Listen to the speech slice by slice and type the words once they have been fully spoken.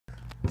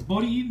Is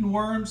Bodhi eating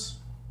worms?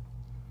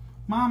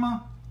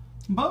 Mama,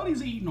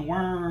 Bodhi's eating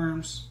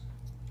worms.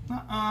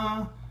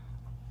 I'm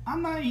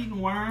not eating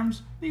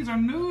worms. These are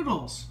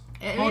noodles.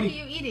 What Bodhi, are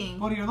you eating?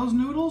 Bodhi, are those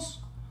noodles?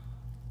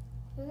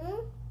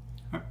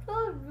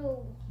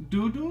 Doodoo.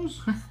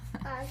 Doo-doos?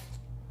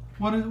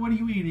 What are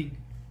you eating?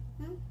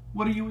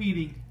 What are you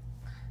eating?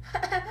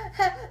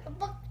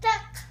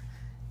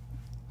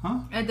 Huh?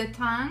 At the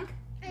tongue?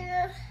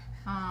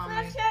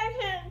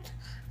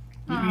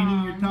 You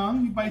eating your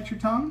tongue? You bite your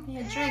tongue?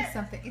 Yeah, drink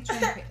something.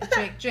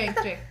 Drink.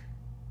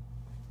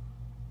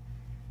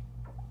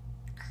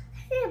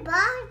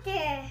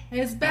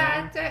 It's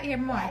better. Here,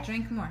 more.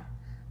 Drink more.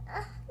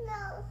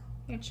 No.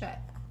 Here, try.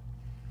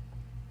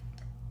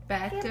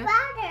 Better.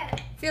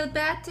 Butter. Feel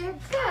better?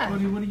 Good.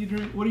 Bodhi, what are you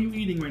doing? What are you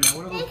eating right now?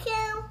 What are those? Thank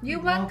you.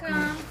 You're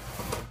welcome.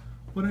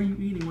 What are you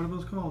eating? What are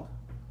those called?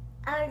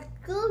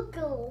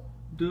 Doodoo.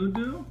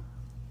 Doo-doo?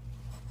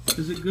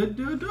 Is it good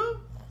doo-doo?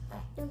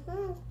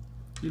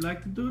 You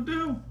like the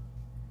doo-doo?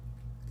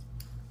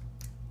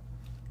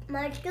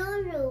 My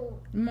doodoo.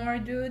 More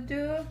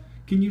doo-doo.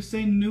 Can you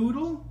say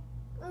noodle?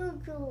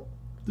 Doodoo.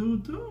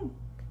 Doo-doo?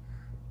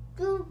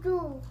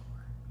 Doodoo.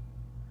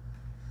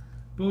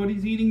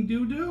 Bodhi's eating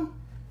doo-doo?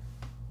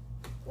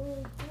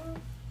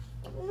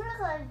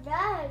 Look at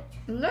that.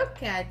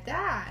 Look at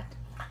that.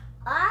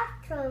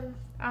 Awesome.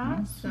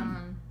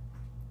 Awesome.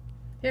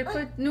 Here,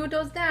 put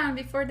noodles down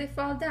before they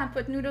fall down.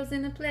 Put noodles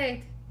in the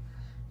plate.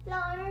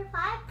 Lauren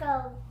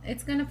Fico.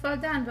 It's gonna fall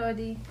down,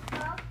 Bodhi.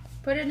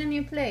 Put it in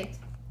your plate.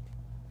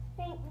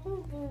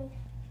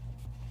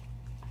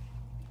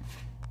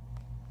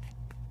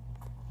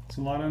 It's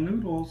a lot of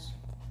noodles.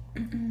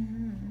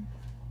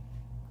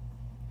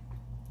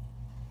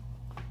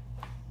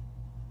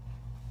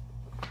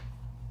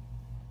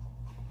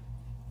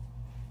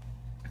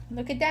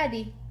 Look at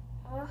Daddy.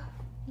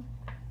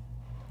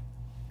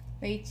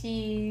 Wait,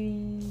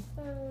 cheese.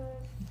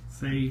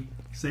 Say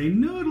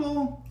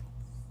noodle.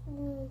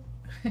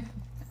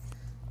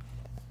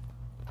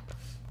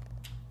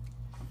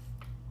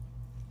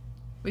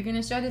 We're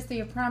gonna show this to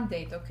your prom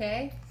date,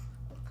 okay?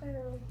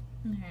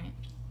 Alright.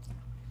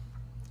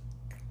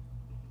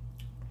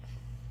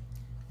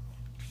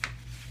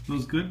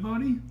 Those good,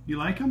 Bodhi? You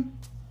like them?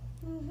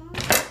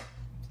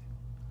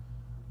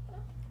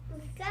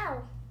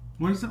 Go.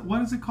 What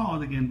is it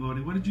called again,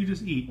 Bodhi? What did you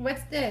just eat?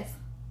 What's this?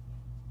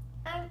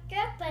 I'm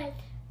stupid.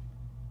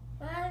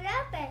 I'm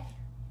stupid.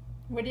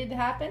 What did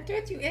happen to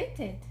it? You ate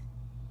it.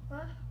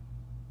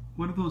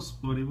 What are those,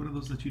 Bodhi? What are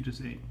those that you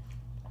just ate?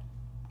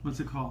 What's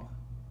it called?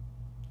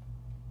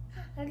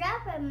 I'm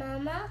stupid,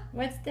 Mama.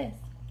 What's this?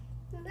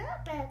 I'm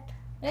stupid.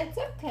 It's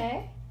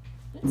okay.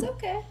 It's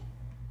okay.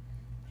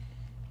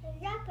 I'm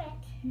stupid.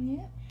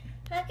 Yeah.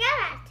 I get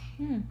it.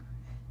 Hmm.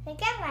 I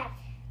get it.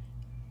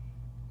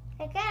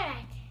 I get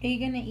it. Are you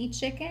gonna eat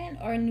chicken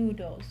or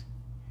noodles?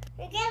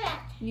 I get it.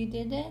 You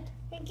did it?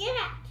 I get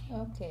it.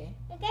 Okay.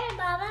 I get it,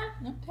 Mama.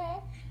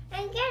 Okay.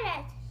 I get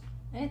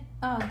it.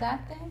 Oh,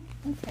 that thing?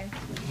 Okay.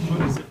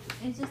 What is it?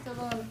 It's just a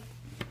little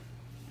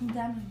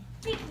dummy.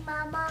 Big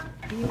Mama.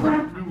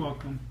 You're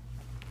welcome.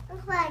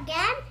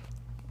 Again?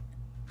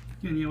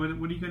 Again, yeah, what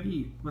are you going to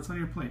eat? What's on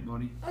your plate,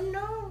 Bodhi? Oh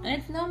no.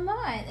 It's no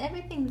more.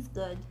 Everything's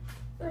good.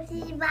 Was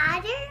it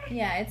butter?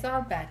 Yeah, it's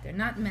all better.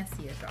 Not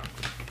messy at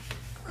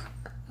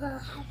all.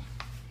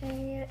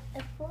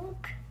 A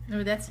fork?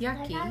 Oh, that's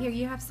yucky. Here,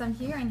 you have some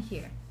here and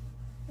here.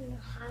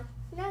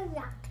 No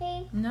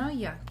yucky. No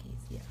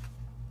yuckies, yeah.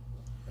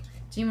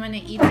 Do you want to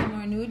eat some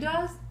more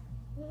noodles?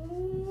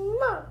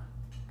 No.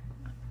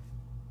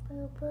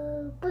 Boo,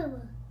 boo,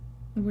 boo.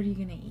 What are you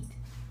going to eat?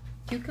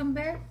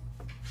 Cucumber?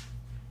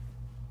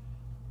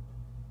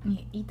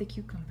 Yeah, eat the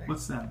cucumber.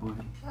 What's that,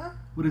 Bodhi? Huh?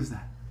 What is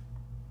that?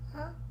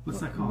 Huh? What's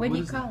that called? What do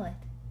you is call it?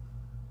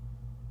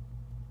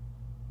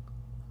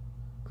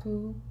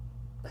 Can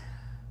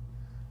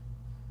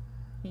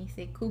you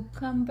say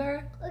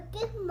cucumber? Look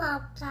at my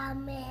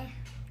tummy.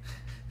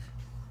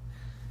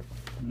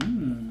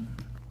 Mmm.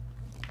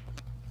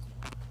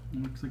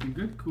 Looks like a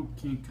good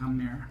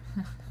cucumber.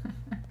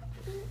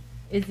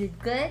 Is it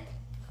good?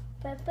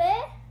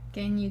 Pepper?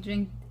 Can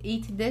you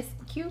eat this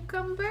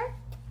cucumber?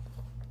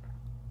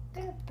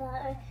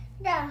 Pepper.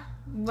 No.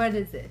 What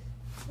is it?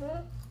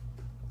 Hmm?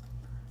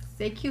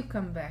 Say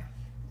cucumber.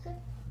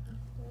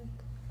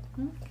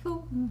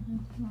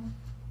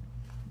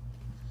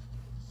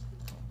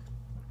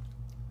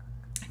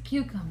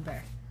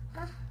 Cucumber.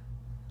 Huh?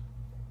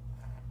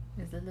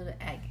 There's a little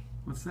egg.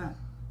 What's that?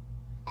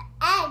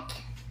 Egg.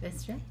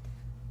 That's right.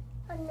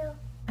 Oh no.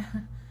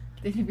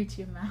 Did it reach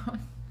your mouth?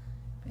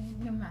 Put it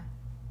in your mouth.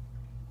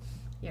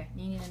 Here,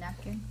 you need a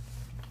napkin?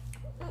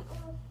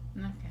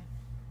 Okay.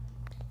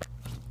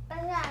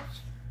 What's that?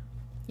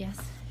 Yes,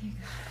 here you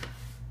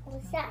go.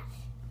 What's that?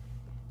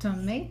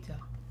 Tomato.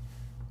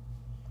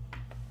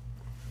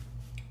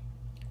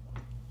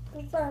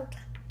 What's that?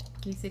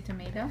 Can you say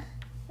tomato?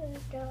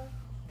 What's that?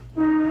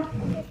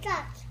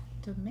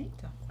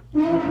 Tomato.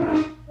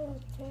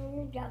 What's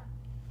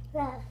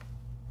that?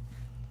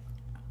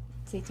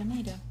 Say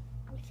tomato.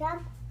 What's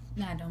that?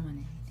 No, I don't want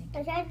anything.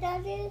 Is that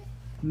Daddy?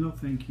 No,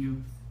 thank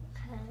you.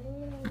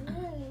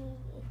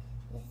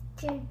 It's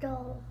too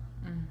dull.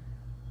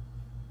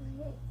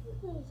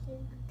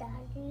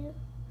 Daddy.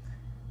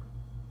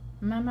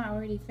 Mama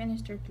already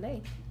finished her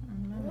plate.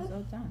 Mama's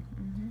all done.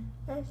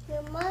 That's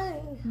your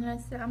mine.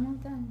 Yes, I'm all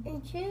done.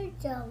 It's too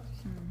dull.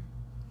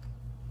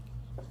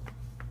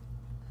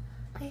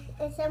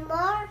 Is there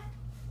more?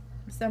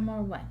 Some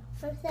more what?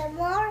 Is there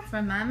more?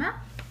 For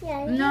Mama?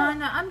 Yeah. No,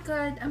 I'm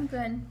good. I'm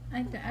good.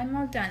 I'm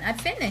all done. I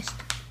finished.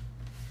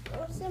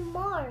 Is there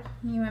more?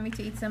 You want me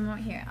to eat some more?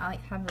 Here, I'll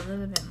have a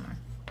little bit more.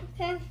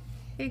 Okay.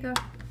 Here you go.